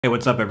Hey,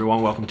 what's up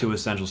everyone? Welcome to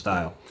Essential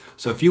Style.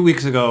 So a few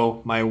weeks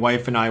ago, my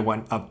wife and I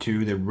went up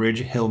to the Ridge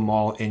Hill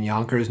Mall in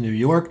Yonkers, New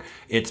York.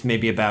 It's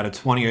maybe about a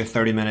 20 or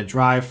 30 minute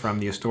drive from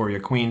the Astoria,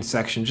 Queens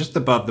section, just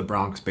above the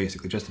Bronx,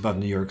 basically, just above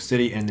New York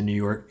City and the New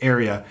York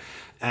area.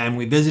 And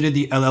we visited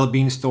the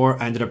LLBean Store.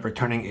 I ended up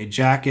returning a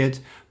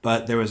jacket,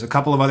 but there was a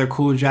couple of other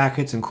cool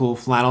jackets and cool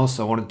flannels,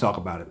 so I wanted to talk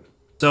about it.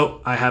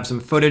 So I have some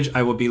footage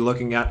I will be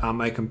looking at on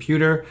my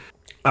computer.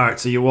 All right,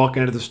 so you walk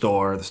into the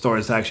store. The store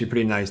is actually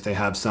pretty nice. They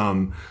have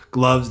some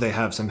gloves, they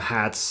have some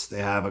hats, they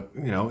have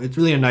it's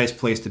really a nice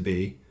place to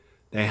be.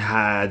 They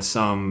had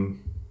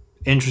some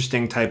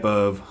interesting type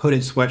of hooded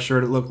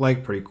sweatshirt, it looked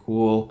like, pretty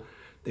cool.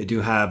 They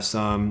do have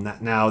some,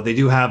 now they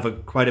do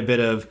have quite a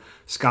bit of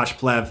Scotch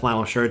plaid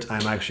flannel shirts.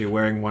 I'm actually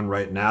wearing one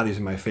right now. These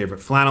are my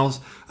favorite flannels.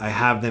 I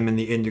have them in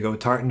the indigo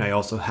tartan. I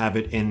also have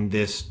it in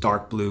this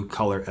dark blue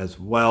color as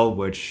well,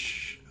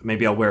 which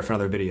maybe I'll wear for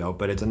another video,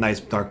 but it's a nice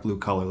dark blue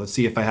color. Let's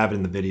see if I have it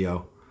in the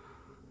video.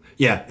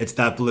 Yeah, it's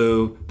that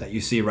blue that you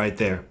see right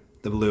there.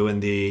 The blue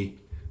and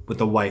with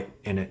the white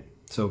in it.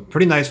 So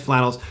pretty nice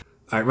flannels.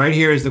 All right, right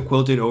here is the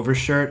quilted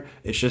overshirt.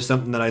 It's just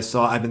something that I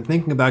saw. I've been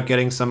thinking about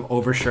getting some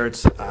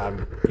overshirts.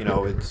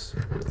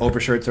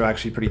 Overshirts are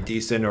actually pretty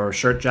decent, or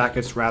shirt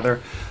jackets rather.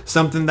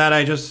 Something that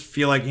I just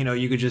feel like,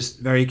 you could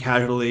just very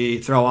casually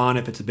throw on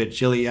if it's a bit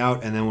chilly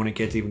out, and then when it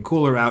gets even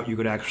cooler out, you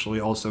could actually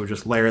also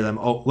just layer them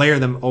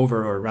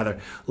over, or rather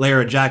layer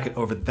a jacket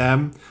over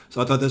them.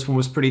 So I thought this one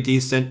was pretty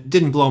decent.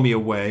 Didn't blow me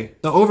away.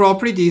 So overall,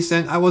 pretty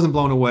decent. I wasn't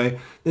blown away.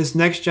 This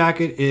next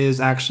jacket is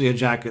actually a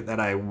jacket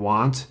that I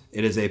want.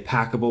 It is a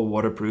packable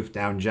waterproof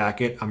down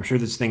jacket. I'm sure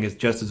this thing is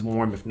just as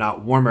warm, if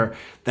not warmer,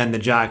 than the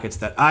jackets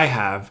that I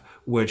have,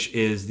 which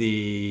is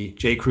the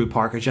J. Crew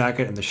Parker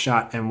jacket and the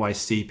Shot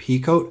NYC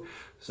Peacoat.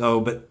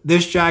 But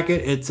this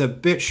jacket, it's a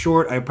bit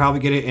short. I'd probably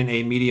get it in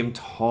a medium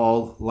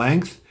tall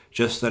length,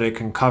 just so that it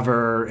can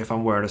cover if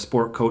I'm wearing a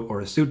sport coat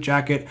or a suit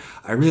jacket.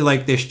 I really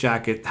like this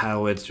jacket,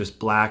 how it's just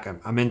black.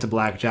 I'm into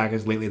black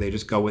jackets lately. They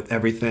just go with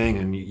everything,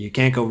 and you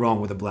can't go wrong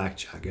with a black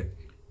jacket.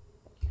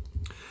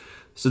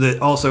 So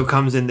that also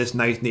comes in this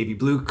nice navy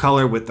blue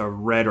color with a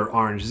red or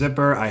orange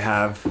zipper. I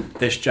have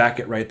this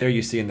jacket right there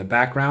you see in the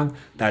background.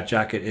 That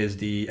jacket is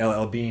the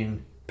LLBean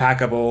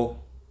packable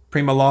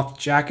Prima Loft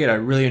jacket. I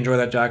really enjoy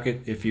that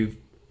jacket. If you've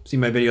seen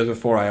my videos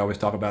before, I always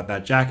talk about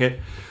that jacket.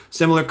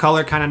 Similar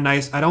color, kind of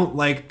nice. I don't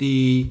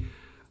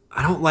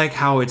like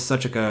how it's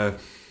such like a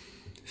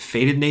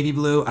faded navy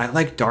blue. I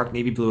like dark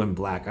navy blue and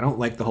black. I don't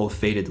like the whole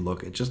faded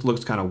look. It just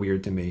looks kind of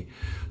weird to me.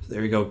 So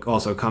there you go.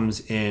 Also comes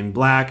in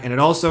black, and it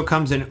also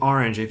comes in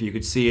orange, if you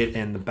could see it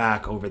in the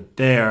back over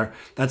there.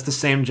 That's the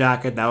same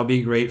jacket. That would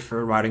be great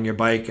for riding your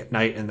bike at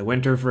night in the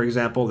winter, for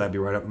example. That'd be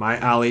right up my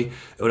alley.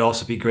 It would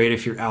also be great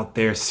if you're out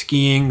there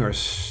skiing or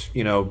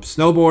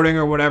snowboarding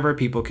or whatever.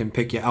 People can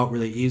pick you out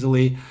really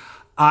easily.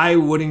 I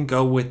wouldn't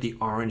go with the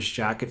orange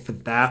jacket for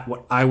that.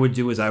 What I would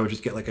do is I would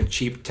just get like a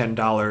cheap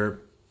 $10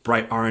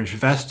 bright orange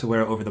vest to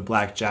wear over the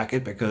black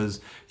jacket,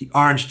 because the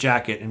orange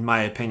jacket, in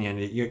my opinion,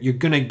 you're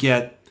gonna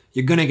get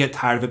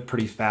tired of it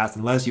pretty fast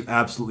unless you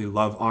absolutely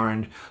love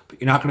orange, but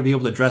you're not gonna be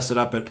able to dress it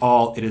up at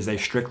all. It is a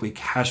strictly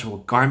casual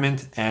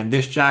garment, and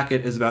this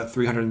jacket is about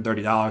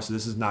 $330, so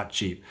this is not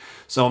cheap.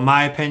 So in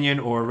my opinion,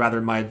 or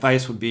rather my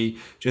advice would be,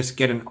 just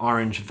get an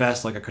orange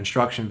vest, like a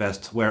construction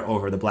vest, to wear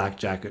over the black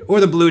jacket, or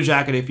the blue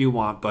jacket if you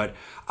want, but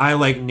I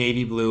like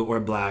navy blue or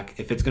black.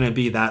 If it's gonna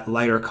be that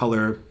lighter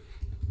color,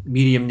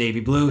 medium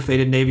navy blue,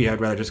 faded navy, I'd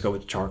rather just go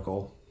with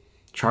charcoal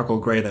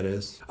gray, that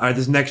is. All right,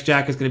 this next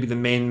jacket is going to be the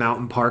Maine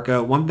Mountain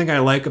Parka. One thing I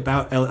like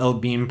about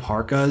LLBean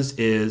parkas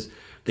is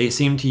they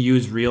seem to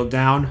use real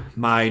down.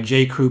 My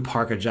J. Crew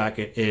Parka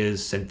jacket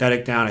is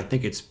synthetic down. I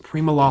think it's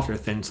Prima Loft or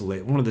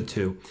Thinsulate, one of the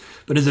two.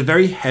 But it's a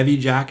very heavy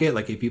jacket.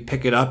 Like if you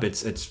pick it up,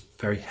 it's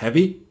very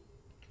heavy.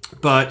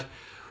 But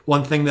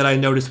one thing that I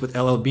noticed with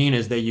LLBean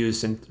is they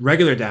use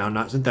regular down,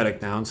 not synthetic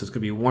down, so it's going to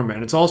be warmer.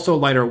 And it's also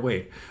lighter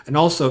weight. And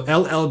also,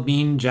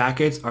 LLBean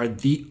jackets are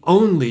the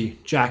only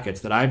jackets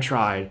that I've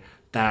tried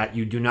that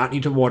you do not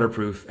need to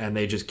waterproof, and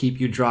they just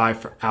keep you dry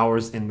for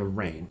hours in the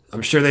rain.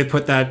 I'm sure they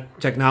put that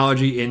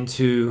technology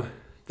into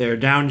their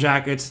down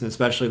jackets, and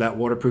especially that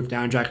waterproof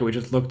down jacket we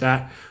just looked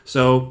at.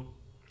 So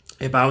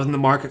if I was in the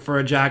market for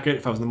a jacket,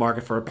 if I was in the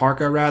market for a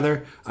parka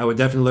rather, I would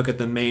definitely look at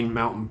the Maine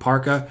Mountain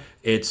Parka.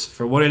 It's,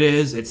 for what it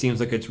is, it seems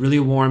like it's really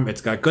warm.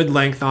 It's got good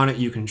length on it.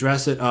 You can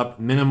dress it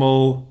up,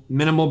 minimal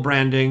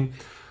branding,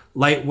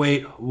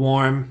 lightweight,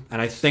 warm,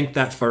 and I think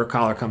that fur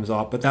collar comes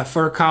off. But that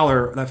fur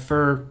collar, that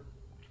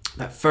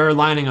fur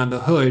lining on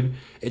the hood,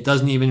 it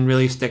doesn't even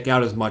really stick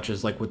out as much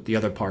as like with the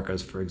other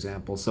parkas, for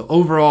example. So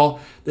overall,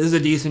 this is a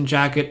decent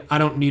jacket. I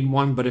don't need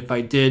one, but if I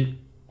did,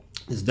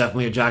 this is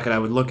definitely a jacket I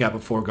would look at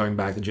before going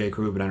back to J.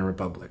 Crew Banana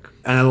Republic.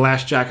 And then the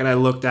last jacket I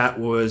looked at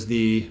was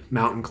the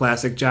Mountain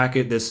Classic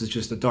jacket. This is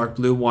just a dark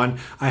blue one.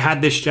 I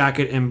had this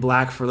jacket in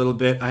black for a little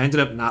bit. I ended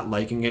up not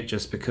liking it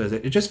just because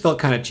it just felt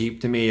kind of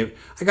cheap to me.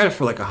 I got it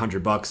for like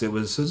 $100. It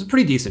was a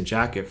pretty decent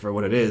jacket for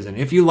what it is. And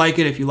if you like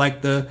it, if you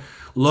like the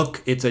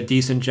look, it's a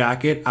decent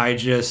jacket.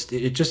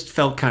 It just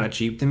felt kind of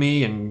cheap to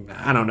me, and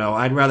I don't know.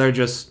 I'd rather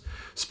just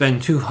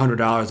spend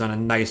 $200 on a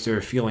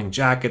nicer feeling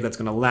jacket that's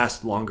going to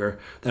last longer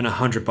than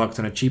 $100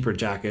 on a cheaper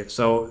jacket.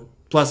 So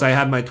plus I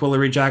had my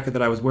Twillery jacket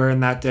that I was wearing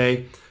that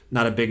day.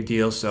 Not a big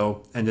deal.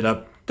 So ended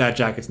up that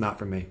jacket's not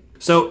for me.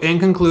 So in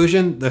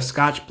conclusion, the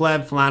Scotch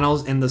Plaid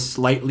flannels in the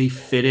slightly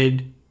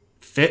fitted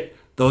fit,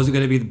 those are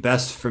going to be the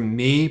best for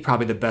me,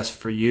 probably the best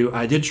for you.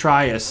 I did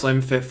try a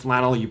slim fit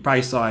flannel. You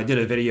probably saw I did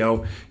a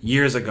video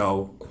years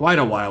ago, quite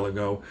a while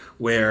ago,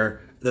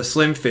 where the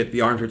slim fit,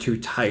 the arms were too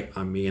tight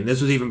on me. And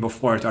this was even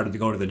before I started to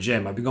go to the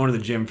gym. I've been going to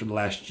the gym for the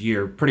last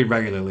year pretty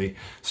regularly.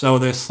 So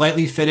the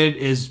slightly fitted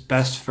is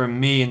best for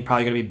me and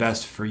probably going to be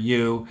best for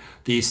you.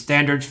 The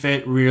standard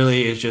fit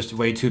really is just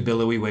way too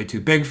billowy, way too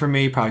big for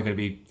me. Probably going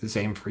to be the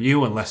same for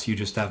you unless you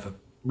just have a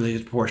really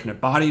disproportionate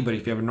body. But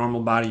if you have a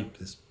normal body,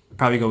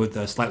 probably go with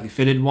the slightly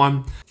fitted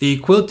one. The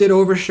quilted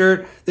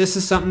overshirt, this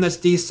is something that's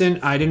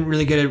decent. I didn't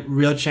really get a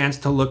real chance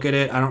to look at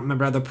it. I don't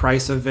remember the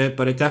price of it,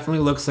 but it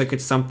definitely looks like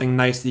it's something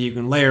nice that you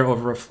can layer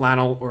over a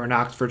flannel or an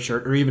Oxford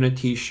shirt or even a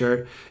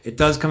t-shirt. It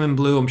does come in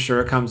blue. I'm sure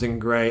it comes in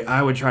gray.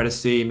 I would try to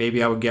see,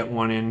 maybe I would get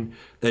one in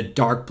the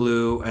dark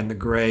blue and the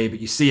gray.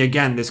 But you see,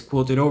 again, this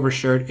quilted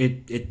overshirt,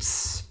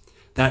 it's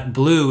that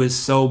blue is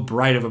so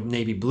bright of a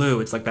navy blue.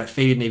 It's like that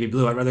faded navy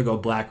blue. I'd rather go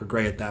black or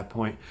gray at that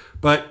point.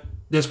 But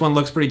this one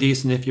looks pretty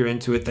decent if you're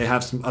into it. They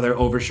have some other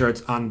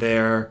overshirts on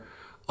their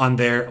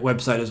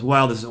website as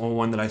well. This is the only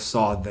one that I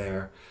saw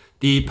there.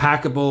 The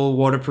packable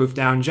waterproof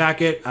down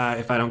jacket,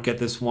 if I don't get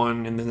this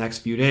one in the next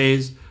few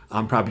days,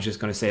 I'm probably just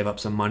going to save up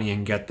some money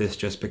and get this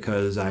just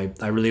because I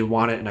really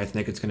want it and I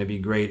think it's going to be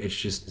great. It's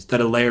just,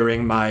 instead of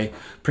layering my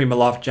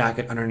Primaloft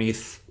jacket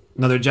underneath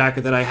another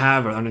jacket that I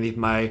have or underneath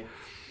my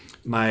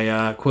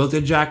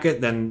quilted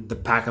jacket, then the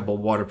packable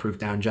waterproof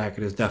down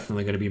jacket is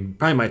definitely going to be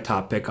probably my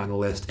top pick on the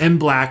list. In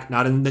black,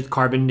 not in the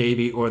carbon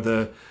navy or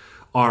the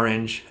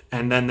orange.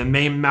 And then the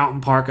Maine Mountain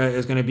Parka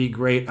is going to be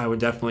great. I would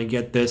definitely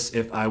get this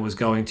if I was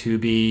going to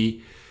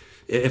be,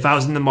 if I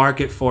was in the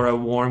market for a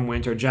warm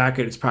winter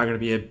jacket. It's probably going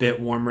to be a bit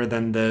warmer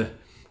than the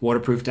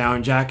waterproof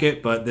down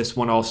jacket, but this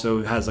one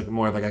also has like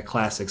more of like a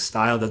classic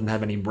style, doesn't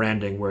have any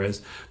branding,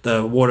 whereas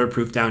the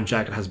waterproof down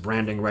jacket has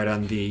branding right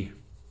on the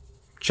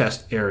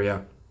chest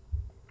area.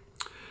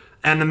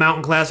 And the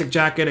Mountain Classic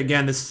jacket,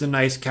 again, this is a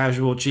nice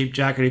casual cheap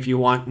jacket if you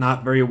want,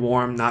 not very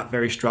warm, not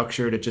very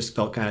structured. It just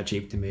felt kind of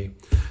cheap to me.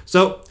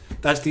 So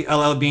that's the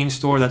LLBean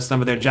Store. That's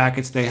some of their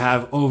jackets they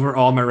have.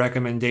 Overall, my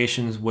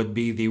recommendations would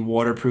be the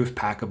waterproof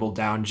packable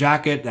down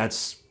jacket.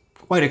 That's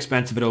quite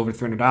expensive at over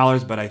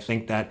 $300, but I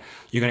think that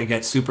you're going to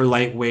get super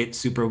lightweight,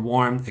 super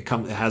warm. It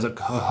has a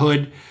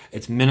hood.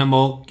 It's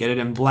minimal. Get it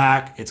in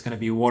black. It's going to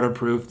be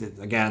waterproof.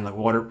 Again, the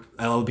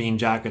LLBean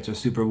jackets are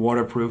super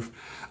waterproof.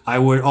 I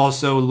would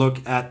also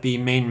look at the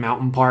Maine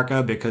Mountain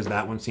Parka because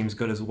that one seems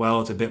good as well.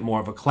 It's a bit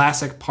more of a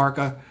classic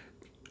parka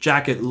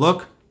jacket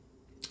look,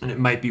 and it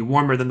might be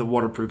warmer than the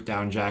waterproof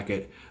down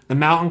jacket. The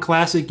Mountain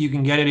Classic, you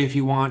can get it if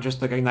you want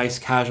just like a nice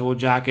casual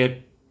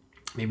jacket.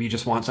 Maybe you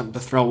just want something to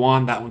throw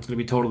on. That one's going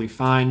to be totally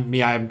fine.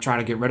 Me, I'm trying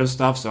to get rid of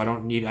stuff, so I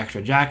don't need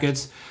extra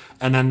jackets.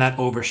 And then that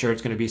overshirt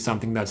is going to be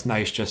something that's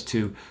nice just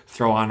to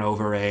throw on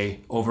over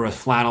a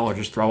flannel or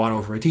just throw on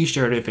over a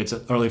t-shirt if it's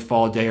an early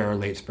fall day or a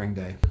late spring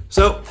day.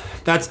 So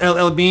that's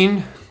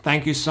LLBean.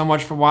 Thank you so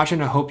much for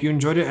watching. I hope you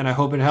enjoyed it and I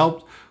hope it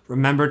helped.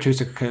 Remember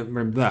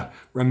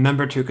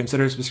to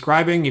consider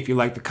subscribing if you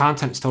like the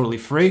content. It's totally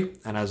free.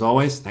 And as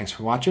always, thanks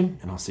for watching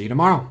and I'll see you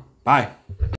tomorrow. Bye.